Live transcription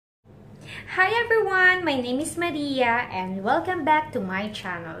Hi everyone, my name is Maria and welcome back to my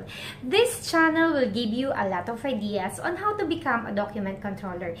channel. This channel will give you a lot of ideas on how to become a document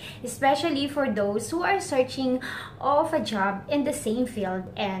controller, especially for those who are searching of a job in the same field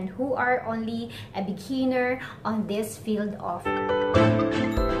and who are only a beginner on this field of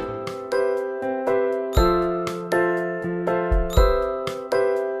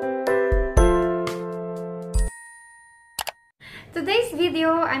Today's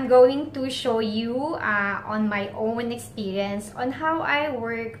video, I'm going to show you on my own experience on how I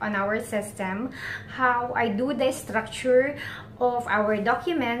work on our system, how I do the structure of our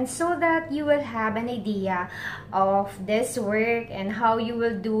documents so that you will have an idea of this work and how you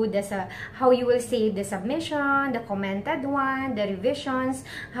will do this, how you will save the submission, the commented one, the revisions,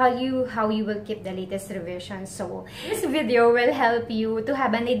 how you will keep the latest revisions. So this video will help you to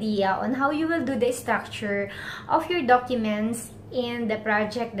have an idea on how you will do the structure of your documents in the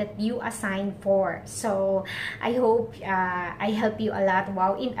project that you assign for. So I hope I help you a lot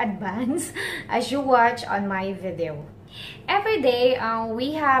in advance as you watch on my video. Every day,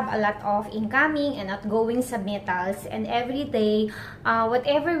 we have a lot of incoming and outgoing submittals, and every day,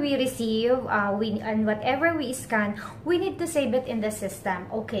 whatever we receive and whatever we scan, we need to save it in the system.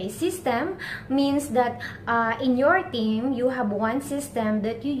 Okay, system means that in your team, you have one system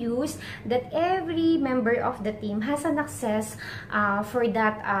that you use that every member of the team has an access for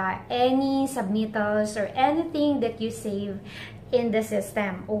that any submittals or anything that you save in the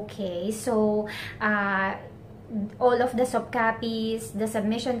system. Okay, so all of the subcopies, the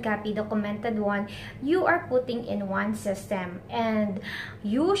submission copy, the commented one, you are putting in one system. And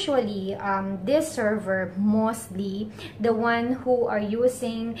usually, this server, mostly, the one who are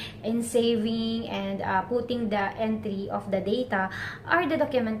using and saving and putting the entry of the data are the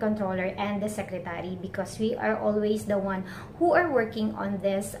document controller and the secretary, because we are always the one who are working on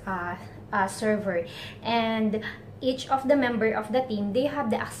this server. And each of the member of the team, they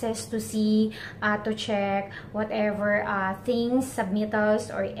have the access to see, to check whatever things, submittals,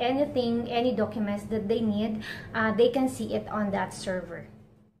 or anything, any documents that they need, they can see it on that server.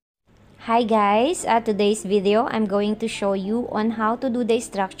 Hi guys, today's video I'm going to show you on how to do the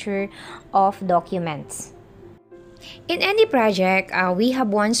structure of documents. In any project, we have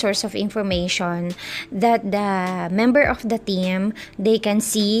one source of information that the member of the team, they can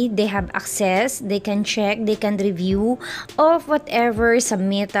see, they have access, they can check, they can review of whatever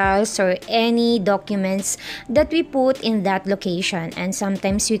submittals or any documents that we put in that location, and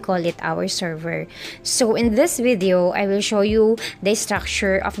sometimes we call it our server. So in this video, I will show you the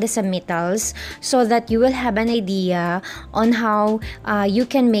structure of the submittals so that you will have an idea on how you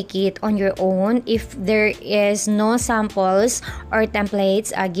can make it on your own if there is no samples or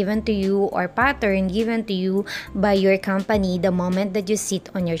templates given to you or pattern given to you by your company the moment that you sit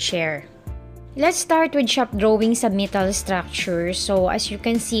on your chair. Let's start with shop drawing submittal structure. So as you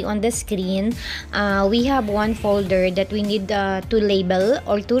can see on the screen, we have one folder that we need to label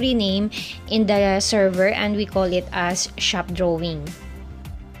or to rename in the server, and we call it as shop drawing.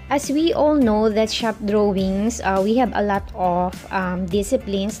 As we all know that shop drawings, we have a lot of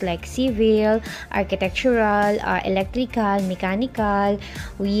disciplines like civil, architectural, electrical, mechanical.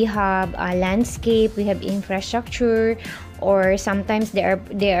 We have landscape, we have infrastructure, or sometimes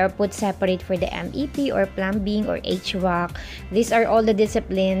they are put separate for the MEP or plumbing or HVAC. These are all the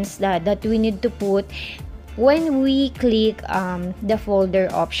disciplines that we need to put when we click the folder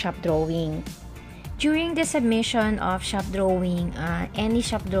of shop drawing. During the submission of shop drawing, any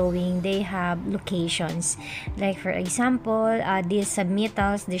shop drawing, they have locations. Like for example, these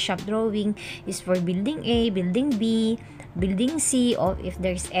submittals, the shop drawing is for building A, building B, building C, or if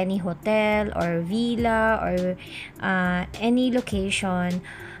there's any hotel or villa or any location,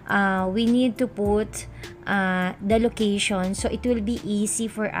 we need to put the location, so it will be easy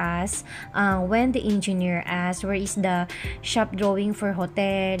for us when the engineer asks where is the shop drawing for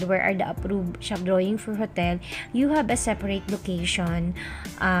hotel, where are the approved shop drawing for hotel, you have a separate location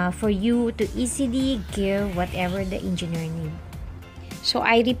for you to easily give whatever the engineer needs. So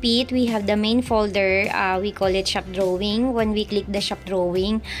I repeat, we have the main folder, we call it shop drawing. When we click the shop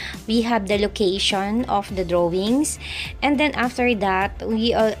drawing, we have the location of the drawings, and then after that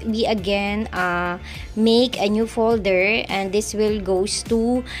we again make a new folder, and this will goes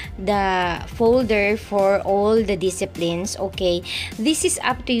to the folder for all the disciplines. Okay, this is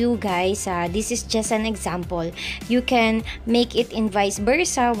up to you guys. This is just an example. You can make it in vice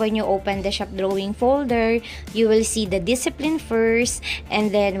versa. When you open the shop drawing folder, you will see the discipline first,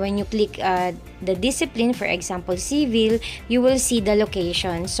 and then when you click the discipline, for example civil, you will see the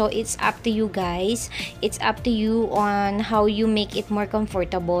location. So it's up to you guys, it's up to you on how you make it more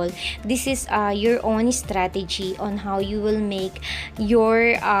comfortable. This is your own strategy on how you will make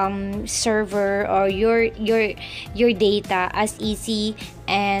your server or your data as easy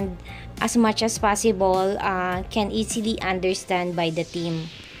and as much as possible can easily understand by the team.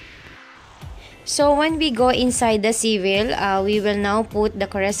 So when we go inside the civil, we will now put the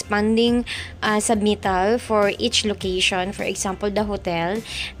corresponding submittal for each location. For example, the hotel,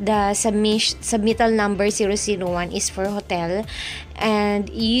 the submittal number 001 is for hotel, and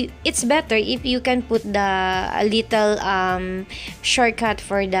it's better if you can put a little shortcut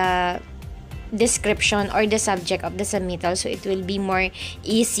for the description or the subject of the submittal, so it will be more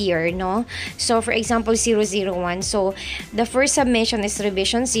easier, no? So for example 001, so the first submission is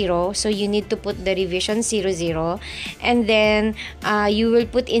revision 0, so you need to put the revision 00, and then you will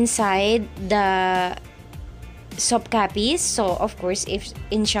put inside the soft copies. So of course, if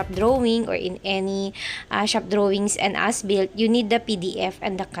in shop drawing or in any shop drawings and as built, you need the PDF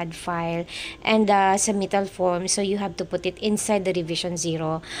and the CAD file and the submittal form, so you have to put it inside the revision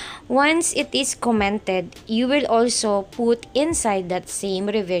 0. Once it is commented, you will also put inside that same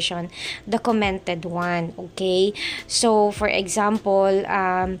revision the commented one. Okay, so for example,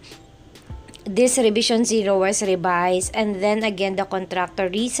 this revision 0 was revised, and then again the contractor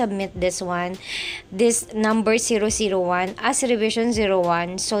resubmit this one, this number 001 as revision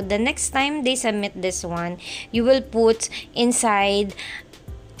 01. So the next time they submit this one, you will put inside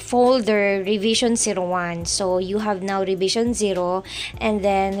folder revision 01. So you have now revision 0 and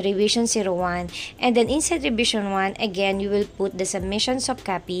then revision 01, and then inside revision 1 again you will put the submissions of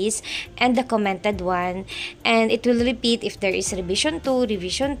copies and the commented one, and it will repeat if there is revision 2,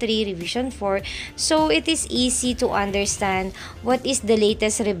 revision 3, revision 4. So it is easy to understand what is the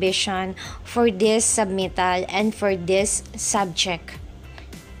latest revision for this submittal and for this subject.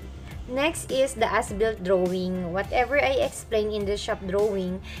 Next is the as-built drawing. Whatever I explained in the shop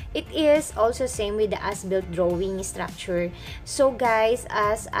drawing, it is also same with the as-built drawing structure. So guys,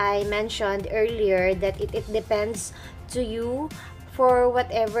 as I mentioned earlier, that it depends to you for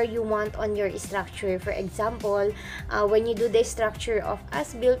whatever you want on your structure. For example, when you do the structure of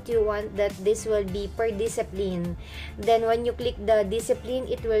as-built, you want that this will be per discipline. Then when you click the discipline,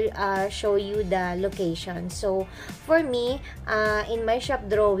 it will show you the location. So for me, in my shop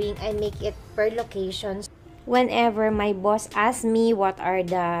drawing, I make it per location. Whenever my boss asks me what are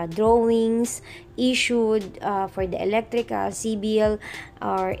the drawings issued for the electrical, civil,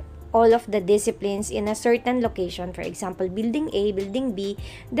 or all of the disciplines in a certain location, for example building A, building B,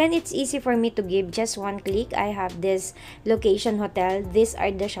 then it's easy for me to give just one click. I have this location hotel, these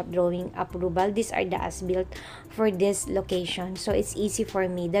are the shop drawing approval, these are the as-built for this location. So it's easy for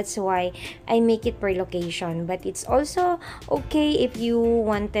me, that's why I make it per location. But it's also okay if you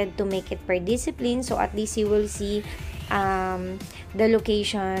wanted to make it per discipline, so at least you will see the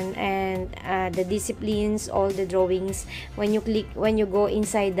location and the disciplines, all the drawings. When you go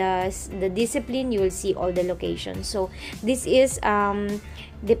inside the discipline, you will see all the locations. So this is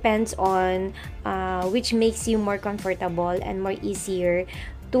depends on which makes you more comfortable and more easier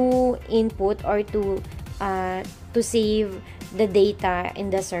to input or to save the data in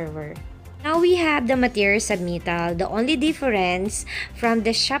the server. Now we have the material submittal. The only difference from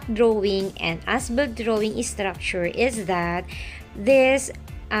the shop drawing and as-built drawing structure is that this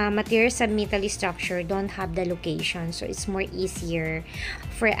material submittal structure don't have the location, so it's more easier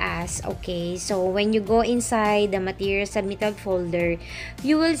for us. Okay, so when you go inside the material submittal folder,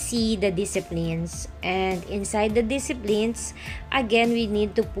 you will see the disciplines, and inside the disciplines again we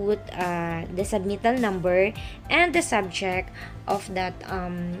need to put the submittal number and the subject of that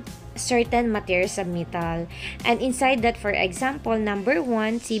certain material submittal. And inside that, for example, number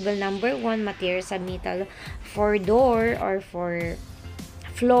 1, civil number 1 material submittal for door or for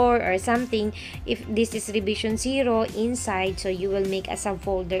floor or something. If this is revision 0 inside, so you will make a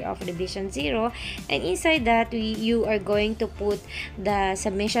subfolder of revision 0, and inside that you are going to put the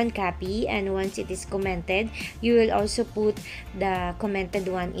submission copy, and once it is commented, you will also put the commented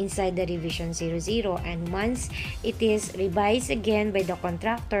one inside the revision 00, and once it is revised again by the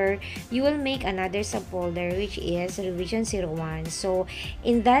contractor, you will make another subfolder which is revision 01. So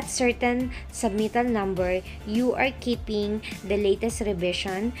in that certain submittal number, you are keeping the latest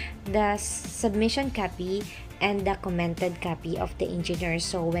revision, the submission copy, and the commented copy of the engineer.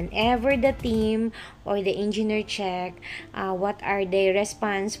 So whenever the team or the engineer check what are the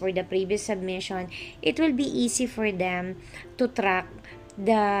response for the previous submission, it will be easy for them to track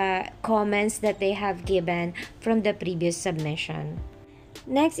the comments that they have given from the previous submission.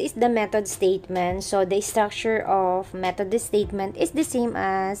 Next is the method statement. So the structure of method statement is the same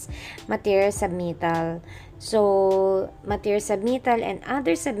as material submittal. So material submittal and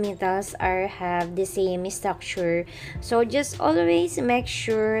other submittals have the same structure. So just always make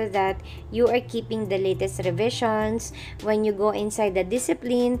sure that you are keeping the latest revisions. When you go inside the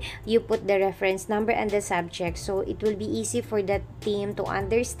discipline, you put the reference number and the subject. So it will be easy for the team to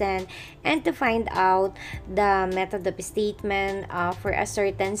understand and to find out the method of statement for a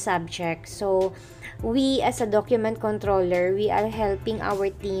certain subject. So we as a document controller, we are helping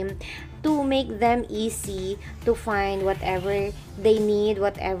our team to make them easy to find whatever they need,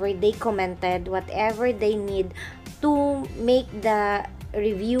 whatever they commented, whatever they need to make the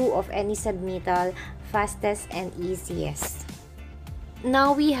review of any submittal fastest and easiest.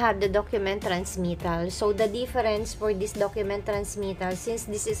 Now we have the document transmittal. So the difference for this document transmittal, since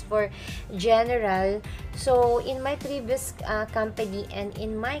this is for general, so in my previous company and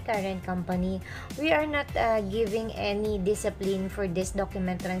in my current company, we are not giving any discipline for this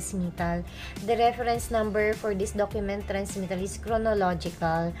document transmittal. The reference number for this document transmittal is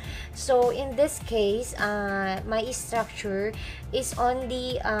chronological. So in this case, my structure is on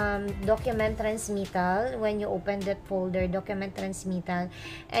the document transmittal. When you open that folder, document transmittal,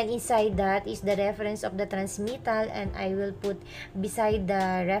 and inside that is the reference of the transmittal, and I will put beside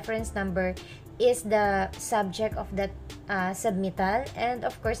the reference number is the subject of that submittal. And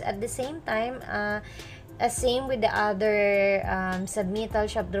of course at the same time, same with the other submittal,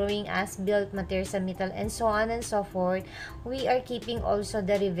 shop drawing, as built, material submittal, and so on and so forth, we are keeping also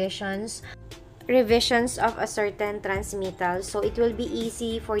the revisions of a certain transmittal. So it will be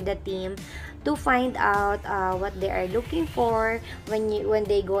easy for the team to find out what they are looking for when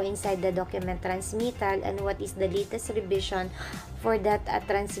they go inside the document transmittal, and what is the latest revision for that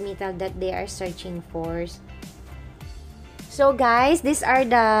transmittal that they are searching for. So guys, these are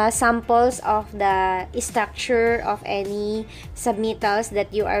the samples of the structure of any submittals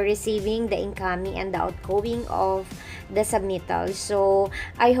that you are receiving, the incoming and the outgoing of the submittals. So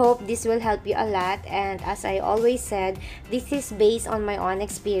I hope this will help you a lot, and as I always said, this is based on my own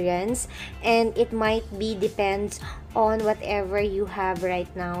experience, and it might be depends on whatever you have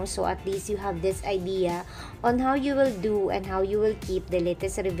right now. So at least you have this idea on how you will do and how you will keep the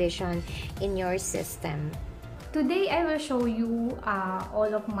latest revision in your system. Today, I will show you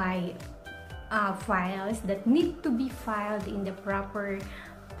all of my files that need to be filed in the proper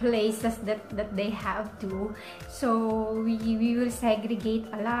places that they have to. So we will segregate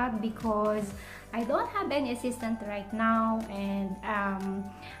a lot because I don't have any assistant right now, and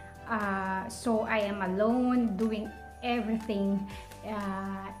so I am alone doing everything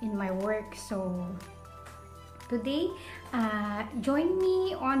in my work. So today, join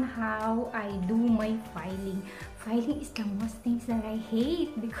me on how I do my filing. Filing is the most things that I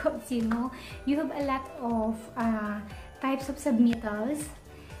hate because you have a lot of types of submittals,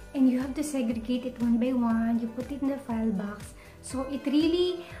 and you have to segregate it one by one. You put it in the file box, so it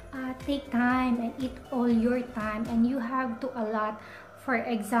really take time and eat all your time, and you have to allot, for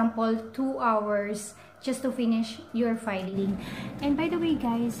example, 2 hours just to finish your filing. And by the way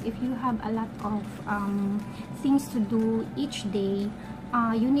guys, if you have a lot of things to do each day,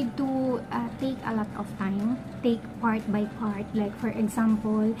 you need to take a lot of time, take part by part. Like for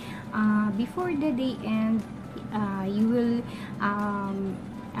example, before the day end, you will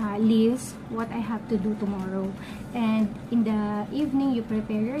list what I have to do tomorrow, and in the evening you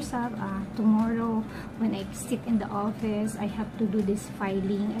prepare yourself. Tomorrow when I sit in the office, I have to do this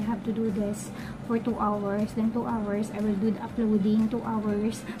filing, I have to do this for 2 hours, then 2 hours I will do the uploading, 2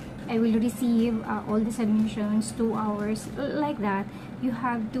 hours I will receive all the submissions, 2 hours, like that. You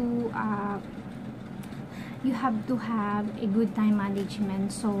have to have a good time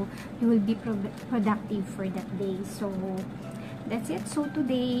management, so you will be productive for that day. So that's it. So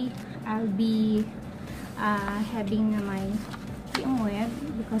today I'll be having my PMWeb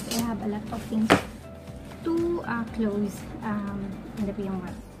because I have a lot of things to close in the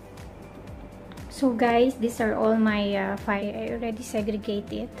PMWeb. So guys, these are all my files. I already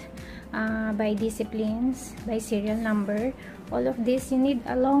segregated by disciplines, by serial number. All of this, you need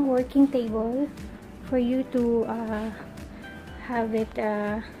a long working table for you to have it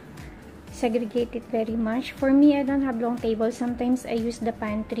segregated very much. For me, I don't have long tables. Sometimes I use the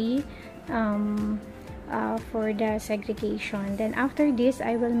pantry for the segregation. Then after this,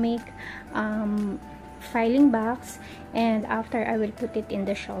 I will make filing box, and after I will put it in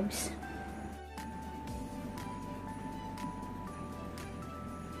the shelves.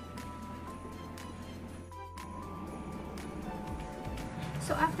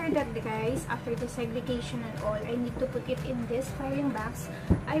 So after that guys, after the segregation and all, I need to put it in this filing box.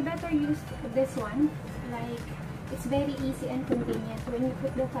 I better use this one. Like, it's very easy and convenient when you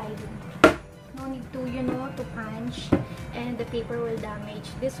put the filing. No need to, you know, to punch and the paper will damage.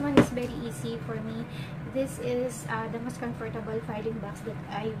 This one is very easy for me. This is the most comfortable filing box that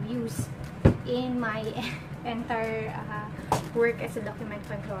I've used in my entire work as a document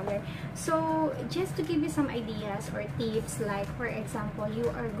controller. So just to give you some ideas or tips, like for example, if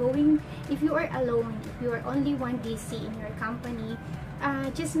you are alone, if you are only one DC in your company,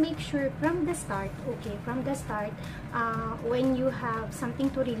 just make sure from the start, when you have something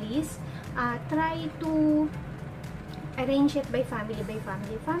to release, try to arrange it by family.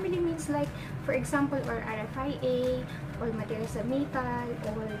 Family means like, for example, or RFIA, or material submittal,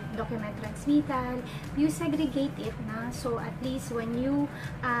 or document transmittal. You segregate it na, so at least when you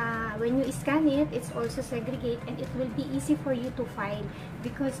scan it, it's also segregate, and it will be easy for you to file.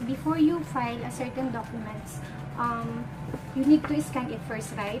 Because before you file a certain documents, you need to scan it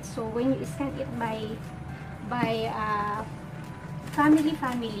first, right? So when you scan it by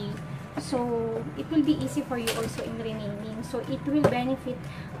family, so it will be easy for you also in renaming. So it will benefit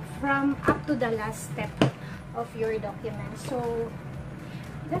from up to the last step of your document. So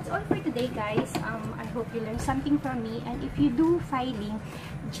that's all for today, guys. I hope you learned something from me, and if you do filing,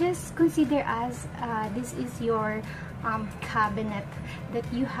 just consider as this is your cabinet that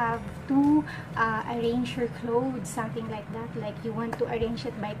you have to arrange your clothes, something like that. Like you want to arrange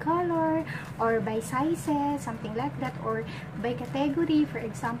it by color or by sizes, something like that, or by category. For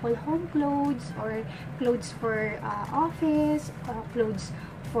example, home clothes, or clothes for office, clothes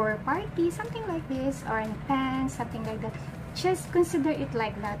for party, something like this, or in pants, something like that. Just consider it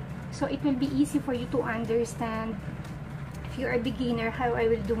like that, so it will be easy for you to understand. If you're a beginner, how I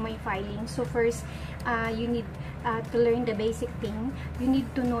will do my filing. So first, you need to learn the basic thing. You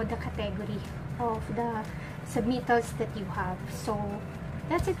need to know the category of the submittals that you have. So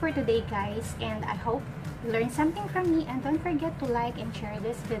that's it for today, guys, and I hope you learned something from me. And don't forget to like and share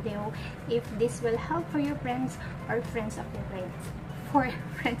this video if this will help for your friends or friends of your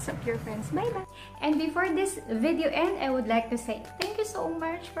friends. Bye bye. And before this video end, I would like to say thank you so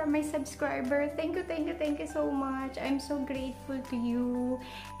much for my subscriber. Thank you so much. I'm so grateful to you,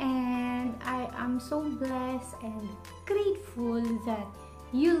 and I am so blessed and grateful that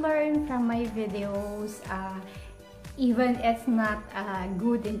you learn from my videos. Even it's not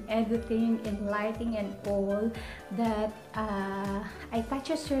good in editing, in lighting and all, that I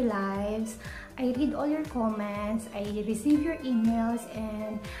touches your lives. I read all your comments, I receive your emails,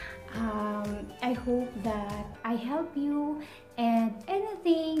 and I hope that I help you, and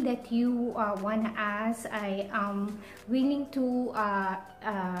anything that you want to ask, I am willing to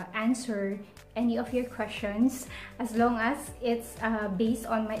answer any of your questions, as long as it's based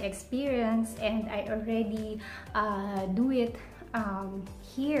on my experience, and I already do it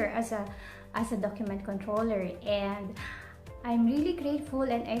here as a document controller. And I'm really grateful,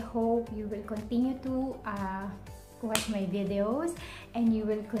 and I hope you will continue to watch my videos, and you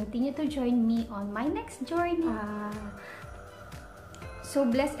will continue to join me on my next journey. So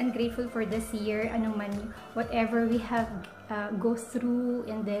blessed and grateful for this year. Whatever we have go through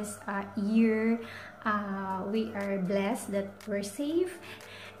in this year, we are blessed that we're safe.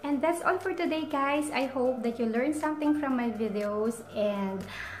 And that's all for today, guys. I hope that you learned something from my videos, and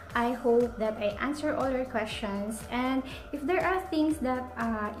I hope that I answer all your questions. And if there are things that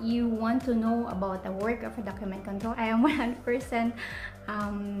you want to know about the work of a document control, I am 100%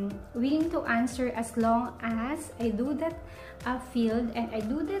 willing to answer, as long as I do that field, and I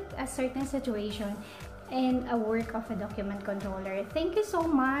do that a certain situation in a work of a document controller. Thank you so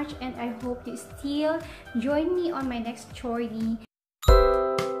much, and I hope you still join me on my next journey.